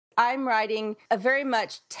I'm writing a very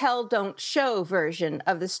much tell, don't show version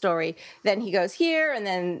of the story. Then he goes here, and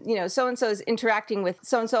then, so-and-so is interacting with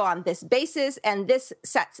so-and-so on this basis, and this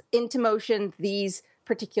sets into motion these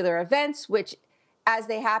particular events, which as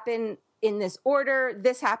they happen in this order,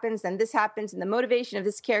 this happens, then this happens, and the motivation of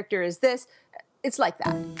this character is this. It's like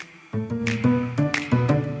that.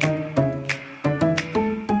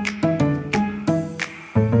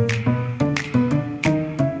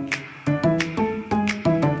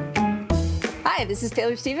 Hi, this is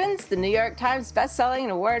Taylor Stevens, the New York Times bestselling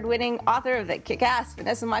and award-winning author of the kick-ass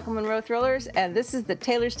Vanessa Michael Monroe thrillers, and this is the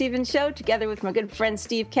Taylor Stevens Show, together with my good friend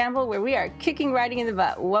Steve Campbell, where we are kicking writing in the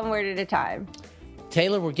butt one word at a time.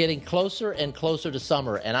 Taylor, we're getting closer and closer to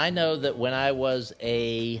summer, and I know that when I was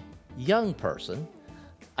a young person,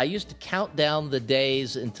 I used to count down the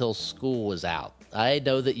days until school was out. I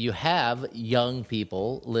know that you have young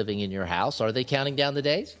people living in your house. Are they counting down the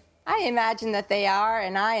days? I imagine that they are,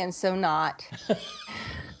 and I am so not.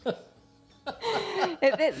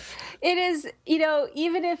 It is,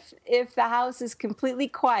 even if the house is completely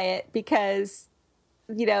quiet because,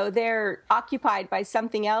 they're occupied by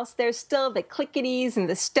something else, there's still the clickities and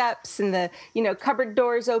the steps and the, cupboard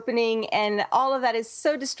doors opening, and all of that is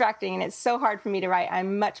so distracting, and it's so hard for me to write. I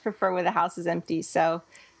much prefer when the house is empty. So,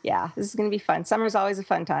 yeah, this is going to be fun. Summer's always a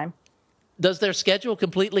fun time. Does their schedule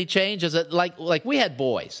completely change? Is it like we had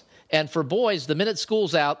boys? And for boys, the minute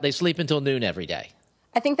school's out, they sleep until noon every day.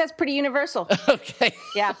 I think that's pretty universal. Okay.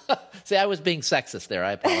 Yeah. See, I was being sexist there.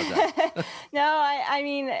 I apologize. No, I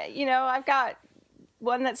mean, I've got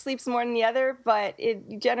one that sleeps more than the other, but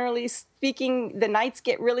generally speaking, the nights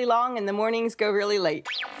get really long and the mornings go really late.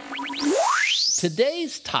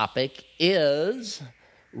 Today's topic is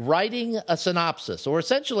writing a synopsis, or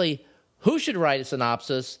essentially, who should write a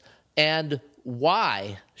synopsis and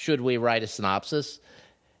why should we write a synopsis?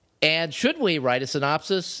 And should we write a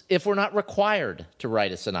synopsis if we're not required to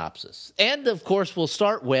write a synopsis? And, of course, we'll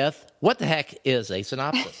start with, what the heck is a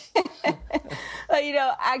synopsis?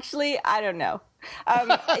 Well, actually, I don't know. All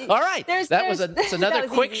right. It's another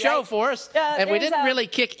quick show, right? For us. And we didn't really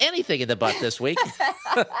kick anything in the butt this week.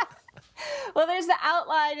 Well, there's the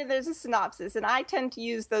outline and there's a synopsis, and I tend to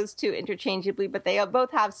use those two interchangeably, but they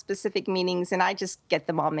both have specific meanings, and I just get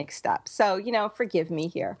them all mixed up. So, forgive me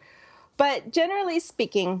here. But generally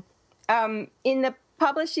speaking, in the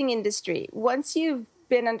publishing industry, once you've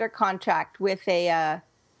been under contract with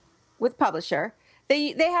publisher,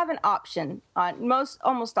 they have an option on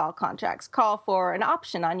almost all contracts call for an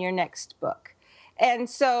option on your next book. And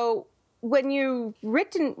so when you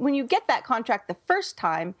get that contract the first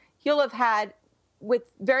time, you'll have had, with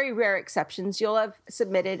very rare exceptions, you'll have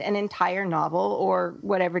submitted an entire novel or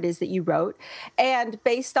whatever it is that you wrote. And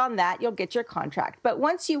based on that, you'll get your contract. But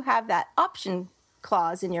once you have that option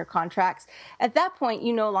clause in your contracts, at that point,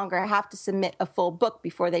 you no longer have to submit a full book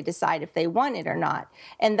before they decide if they want it or not.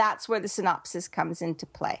 And that's where the synopsis comes into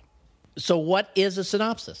play. So what is a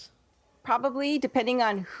synopsis? Probably, depending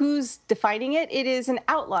on who's defining it, it is an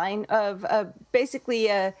outline of basically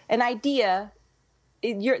an idea,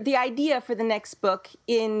 the idea for the next book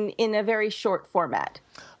in a very short format.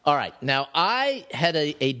 All right. Now, I had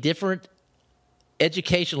a different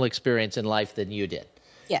educational experience in life than you did.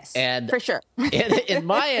 Yes, and for sure. in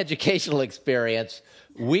my educational experience,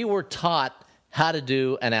 we were taught how to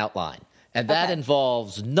do an outline. And that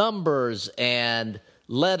involves numbers and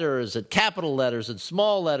letters and capital letters and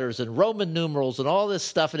small letters and Roman numerals and all this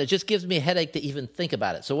stuff. And it just gives me a headache to even think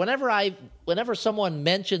about it. So whenever someone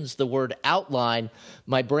mentions the word outline,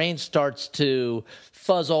 my brain starts to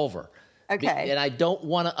fuzz over. Okay. And I don't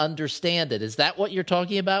want to understand it. Is that what you're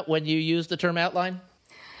talking about when you use the term outline?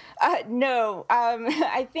 No.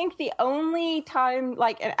 I think the only time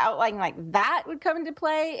like an outline like that would come into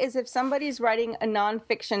play is if somebody's writing a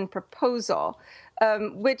nonfiction proposal,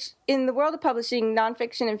 which in the world of publishing,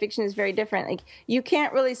 nonfiction and fiction is very different. Like, you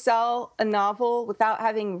can't really sell a novel without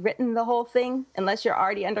having written the whole thing unless you're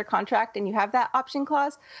already under contract and you have that option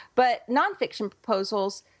clause. But nonfiction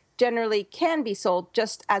proposals generally can be sold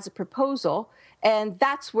just as a proposal. And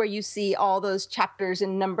that's where you see all those chapters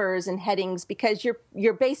and numbers and headings, because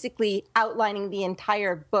you're basically outlining the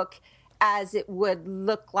entire book as it would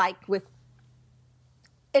look like in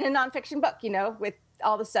a nonfiction book, with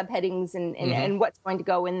all the subheadings and what's going to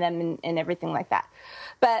go in them and everything like that.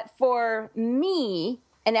 But for me,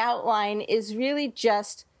 an outline is really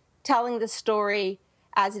just telling the story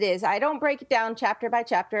as it is. I don't break it down chapter by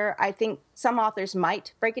chapter. I think some authors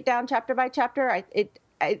might break it down chapter by chapter.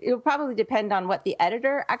 It'll probably depend on what the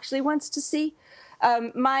editor actually wants to see.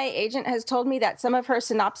 My agent has told me that some of her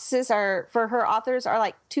synopses for her authors are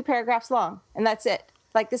like 2 paragraphs long, and that's it.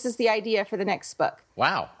 Like, this is the idea for the next book.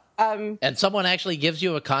 Wow. And someone actually gives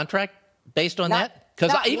you a contract based on that?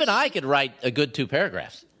 Because even I could write a good 2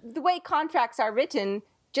 paragraphs. The way contracts are written,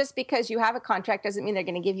 just because you have a contract doesn't mean they're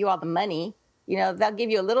going to give you all the money. You know, they'll give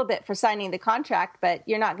you a little bit for signing the contract, but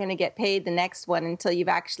you're not going to get paid the next one until you've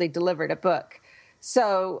actually delivered a book.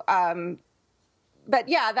 So, but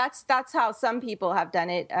yeah, that's how some people have done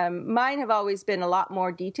it. Mine have always been a lot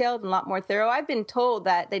more detailed and a lot more thorough. I've been told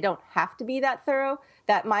that they don't have to be that thorough,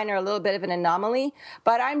 that mine are a little bit of an anomaly,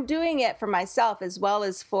 but I'm doing it for myself as well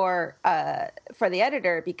as for the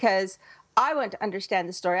editor, because I want to understand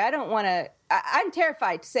the story. I don't want to. I'm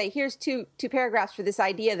terrified to say, here's two paragraphs for this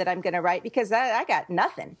idea that I'm going to write, because I got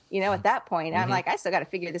nothing. You know, at that point, I'm like, I still got to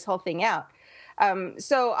figure this whole thing out.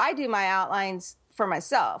 So I do my outlines for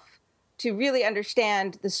myself to really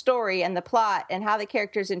understand the story and the plot and how the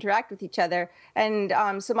characters interact with each other. And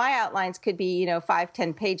so my outlines could be,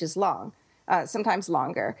 5-10 pages long, sometimes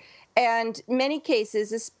longer. And many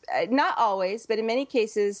cases, not always, but in many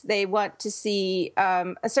cases, they want to see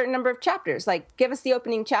a certain number of chapters, like give us the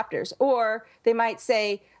opening chapters. Or they might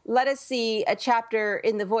say, let us see a chapter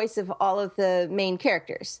in the voice of all of the main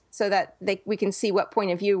characters so that we can see what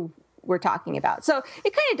point of view we're talking about. So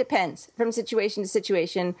it kind of depends from situation to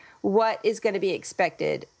situation what is going to be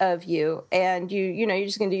expected of you. And you're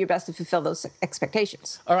just going to do your best to fulfill those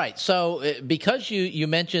expectations. All right. So because you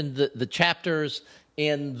mentioned the chapters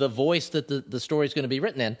in the voice that the story is going to be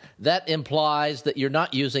written in, that implies that you're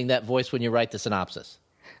not using that voice when you write the synopsis.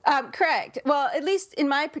 Correct. Well, at least in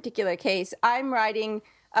my particular case, I'm writing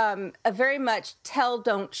a very much tell,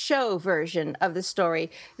 don't show version of the story.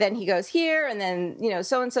 Then he goes here, and then,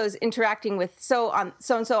 so-and-so is interacting with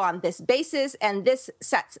so-and-so on this basis, and this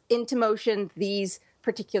sets into motion these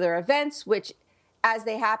particular events, which as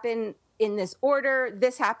they happen in this order,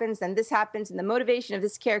 this happens, then this happens, and the motivation of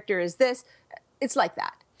this character is this. It's like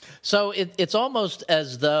that. So it's almost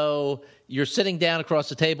as though you're sitting down across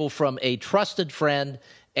the table from a trusted friend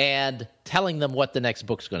and telling them what the next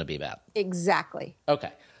book's going to be about. Exactly.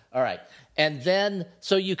 Okay. All right. And then,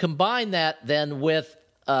 so you combine that then with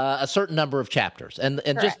a certain number of chapters, and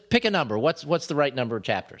just pick a number. What's the right number of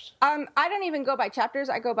chapters? I don't even go by chapters.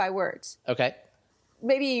 I go by words. Okay.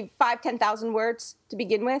 Maybe 5,000-10,000 words to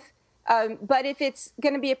begin with. But if it's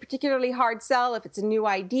going to be a particularly hard sell, if it's a new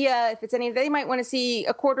idea, if it's they might want to see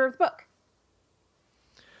a quarter of the book.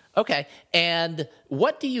 Okay. And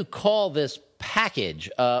what do you call this package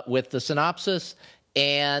with the synopsis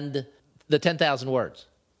and the 10,000 words?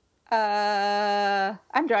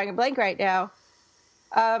 I'm drawing a blank right now.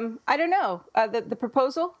 I don't know. The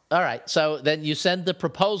proposal? All right. So then you send the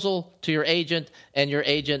proposal to your agent, and your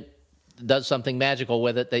agent does something magical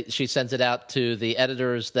with it. She sends it out to the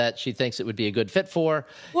editors that she thinks it would be a good fit for.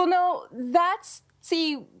 Well, no,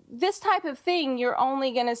 this type of thing you're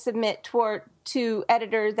only going to submit to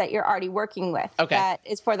editors that you're already working with. Okay. That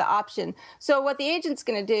is for the option. So what the agent's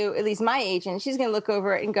going to do, at least my agent, she's going to look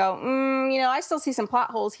over it and go, I still see some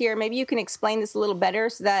plot holes here. Maybe you can explain this a little better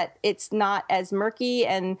so that it's not as murky.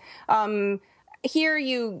 And here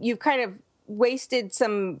you've kind of wasted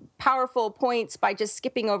some powerful points by just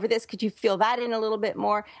skipping over this. Could you fill that in a little bit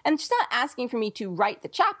more? And she's not asking for me to write the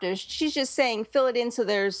chapters. She's just saying fill it in so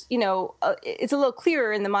there's, it's a little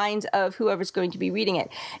clearer in the minds of whoever's going to be reading it.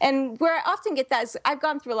 And where I often get that is I've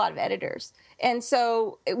gone through a lot of editors. And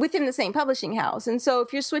so within the same publishing house. And so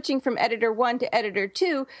if you're switching from editor 1 to editor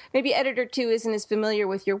 2, maybe editor 2 isn't as familiar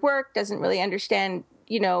with your work, doesn't really understand,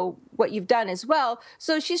 what you've done as well.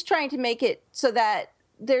 So she's trying to make it so that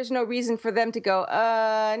there's no reason for them to go,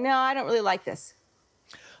 no, I don't really like this.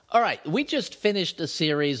 All right. We just finished a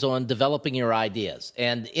series on developing your ideas.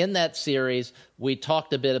 And in that series, we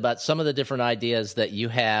talked a bit about some of the different ideas that you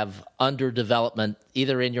have under development,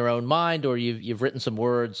 either in your own mind or you've written some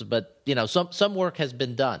words, but, some work has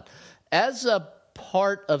been done. As a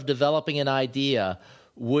part of developing an idea,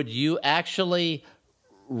 would you actually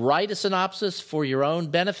write a synopsis for your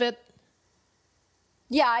own benefit?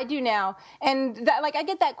 Yeah, I do now. And I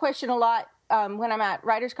get that question a lot when I'm at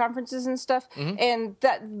writers' conferences and stuff. Mm-hmm.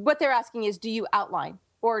 And what they're asking is, do you outline?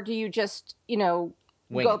 Or do you just, go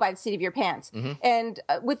by the seat of your pants? Mm-hmm. And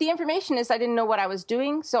with the informationist, I didn't know what I was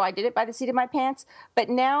doing, so I did it by the seat of my pants. But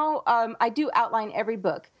now I do outline every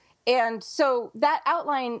book. And so that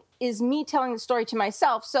outline is me telling the story to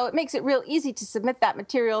myself. So it makes it real easy to submit that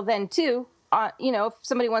material then, too, if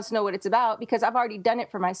somebody wants to know what it's about, because I've already done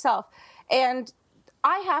it for myself. And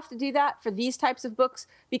I have to do that for these types of books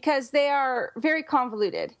because they are very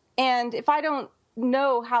convoluted. And if I don't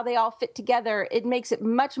know how they all fit together, it makes it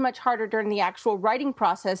much, much harder during the actual writing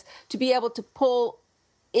process to be able to pull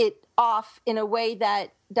it off in a way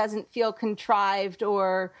that doesn't feel contrived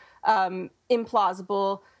or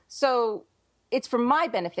implausible. So it's for my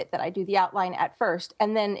benefit that I do the outline at first,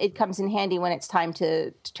 and then it comes in handy when it's time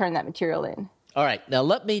to turn that material in. All right. Now,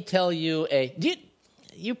 let me tell you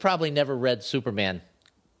you probably never read Superman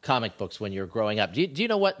comic books when you were growing up. Do you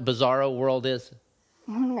know what Bizarro World is?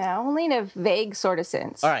 No, only in a vague sort of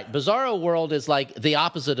sense. All right. Bizarro World is like the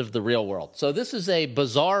opposite of the real world. So this is a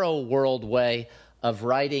Bizarro World way of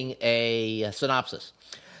writing a synopsis.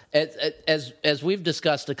 As we've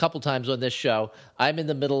discussed a couple times on this show, I'm in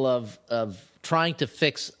the middle of trying to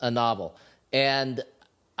fix a novel. And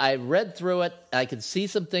I read through it. I could see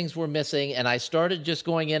some things were missing, and I started just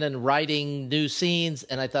going in and writing new scenes,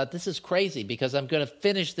 and I thought, this is crazy because I'm going to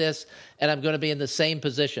finish this, and I'm going to be in the same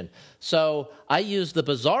position. So I used the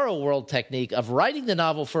Bizarro World technique of writing the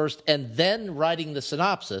novel first and then writing the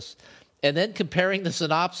synopsis, and then comparing the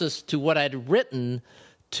synopsis to what I'd written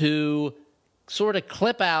to sort of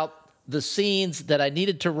clip out the scenes that I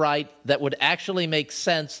needed to write that would actually make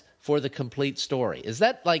sense for the complete story. Is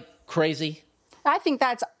that, like, crazy? I think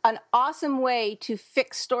that's an awesome way to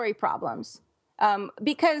fix story problems.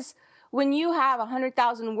 Because when you have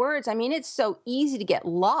 100,000 words, I mean, it's so easy to get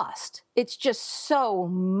lost. It's just so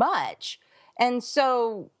much. And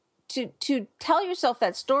so to tell yourself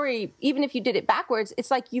that story, even if you did it backwards, it's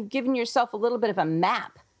like you've given yourself a little bit of a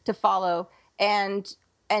map to follow. And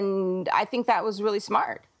I think that was really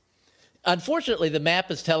smart. Unfortunately, the map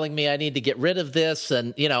is telling me I need to get rid of this.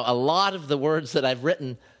 And, a lot of the words that I've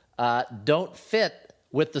written don't fit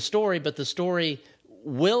with the story, but the story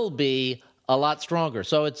will be a lot stronger.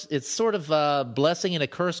 So it's sort of a blessing and a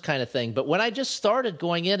curse kind of thing. But when I just started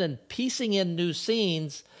going in and piecing in new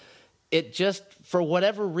scenes, it just, for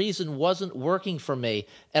whatever reason, wasn't working for me.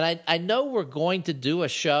 And I know we're going to do a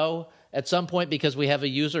show at some point because we have a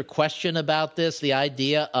user question about this, the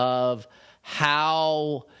idea of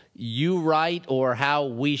how you write or how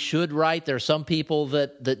we should write. There are some people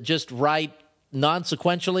that just write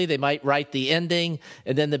non-sequentially. They might write the ending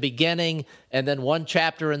and then the beginning and then one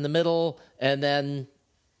chapter in the middle and then,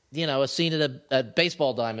 a scene at a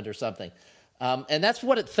baseball diamond or something. And that's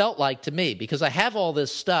what it felt like to me because I have all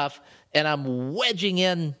this stuff and I'm wedging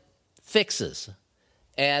in fixes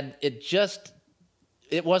and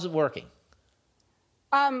it wasn't working.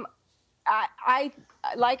 I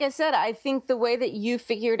like I said, I think the way that you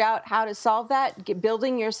figured out how to solve that,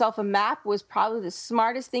 building yourself a map, was probably the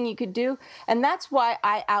smartest thing you could do. And that's why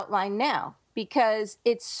I outline now, because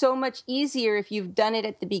it's so much easier if you've done it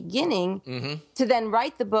at the beginning to then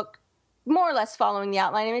write the book more or less following the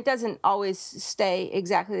outline. And it doesn't always stay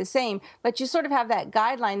exactly the same, but you sort of have that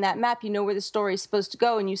guideline, that map, you know where the story is supposed to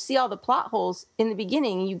go, and you see all the plot holes in the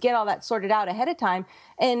beginning, and you get all that sorted out ahead of time.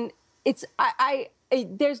 And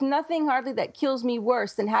there's nothing hardly that kills me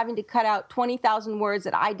worse than having to cut out 20,000 words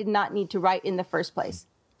that I did not need to write in the first place.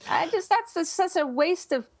 That's such a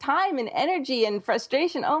waste of time and energy and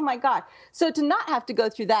frustration. Oh my God. So to not have to go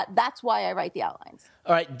through that, that's why I write the outlines.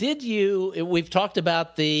 All right. We've talked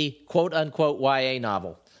about the quote unquote YA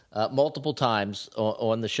novel multiple times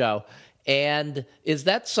on the show. And is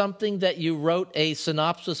that something that you wrote a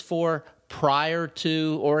synopsis for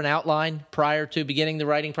or an outline prior to beginning the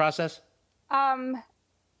writing process?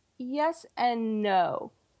 Yes and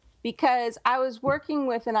no, because I was working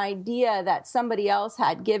with an idea that somebody else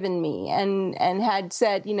had given me and had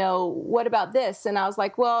said, what about this? And I was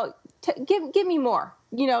like, well, give me more,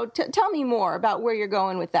 tell me more about where you're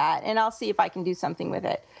going with that, and I'll see if I can do something with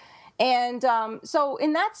it. And so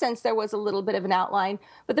in that sense, there was a little bit of an outline.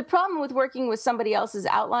 But the problem with working with somebody else's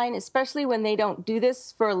outline, especially when they don't do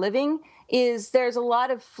this for a living, is there's a lot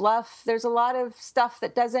of fluff. There's a lot of stuff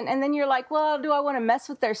that doesn't. And then you're like, well, do I want to mess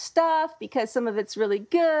with their stuff because some of it's really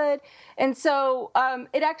good? And so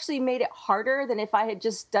it actually made it harder than if I had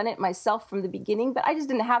just done it myself from the beginning. But I just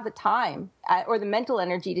didn't have the time or the mental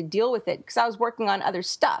energy to deal with it because I was working on other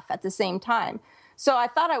stuff at the same time. So I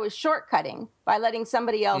thought I was shortcutting by letting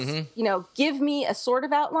somebody else, give me a sort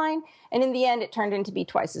of outline. And in the end, it turned into be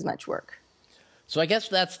twice as much work. So I guess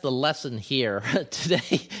that's the lesson here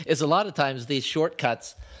today is a lot of times these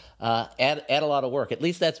shortcuts add a lot of work. At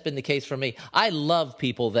least that's been the case for me. I love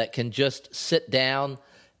people that can just sit down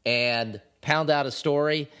and pound out a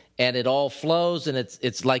story and it all flows and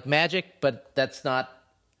it's like magic, but that's not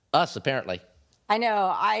us, apparently. I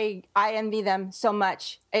know. I envy them so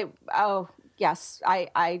much. Yes,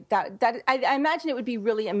 I imagine it would be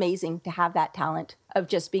really amazing to have that talent of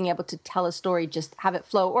just being able to tell a story, just have it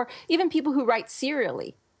flow, or even people who write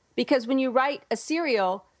serially. Because when you write a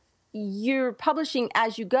serial, you're publishing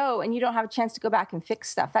as you go, and you don't have a chance to go back and fix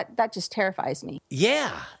stuff. That just terrifies me.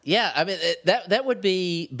 Yeah. I mean, that would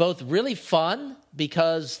be both really fun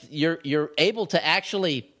because you're able to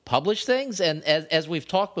actually publish things. And as we've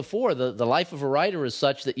talked before, the life of a writer is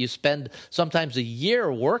such that you spend sometimes a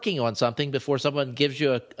year working on something before someone gives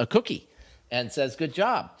you a cookie and says, good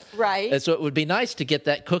job. Right. And so it would be nice to get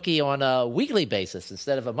that cookie on a weekly basis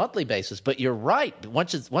instead of a monthly basis. But you're right.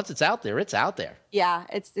 Once it's out there, it's out there. Yeah.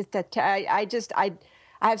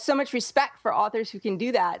 I have so much respect for authors who can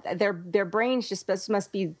do that. Their brains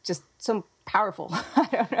must be just so powerful. I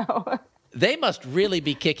don't know. They must really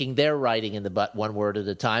be kicking their writing in the butt one word at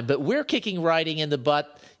a time. But we're kicking writing in the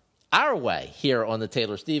butt our way here on the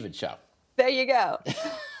Taylor Stevens Show. There you go.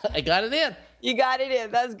 I got it in. You got it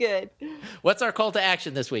in. That's good. What's our call to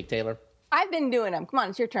action this week, Taylor? I've been doing them. Come on,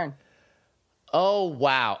 it's your turn. Oh,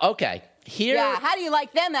 wow. Okay. Yeah, how do you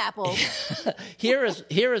like them apples? Here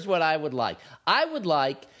is what I would like. I would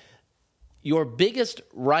like your biggest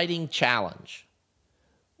writing challenge,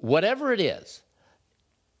 whatever it is,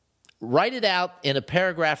 write it out in a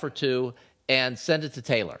paragraph or two and send it to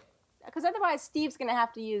Taylor. Because otherwise Steve's going to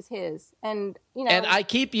have to use his. And, you know. And I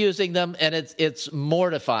keep using them, and it's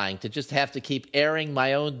mortifying to just have to keep airing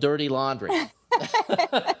my own dirty laundry.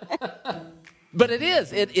 But it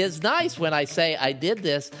is nice when I say I did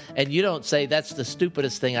this, and you don't say that's the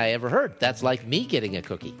stupidest thing I ever heard. That's like me getting a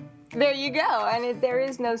cookie. There you go. And there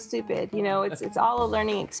is no stupid. You know, it's all a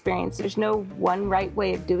learning experience. There's no one right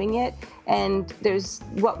way of doing it, and there's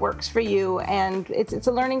what works for you, and it's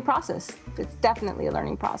a learning process. It's definitely a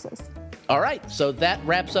learning process. All right, so that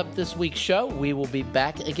wraps up this week's show. We will be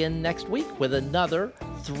back again next week with another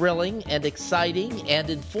thrilling and exciting and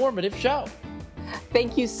informative show.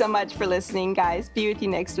 Thank you so much for listening, guys. Be with you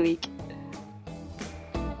next week.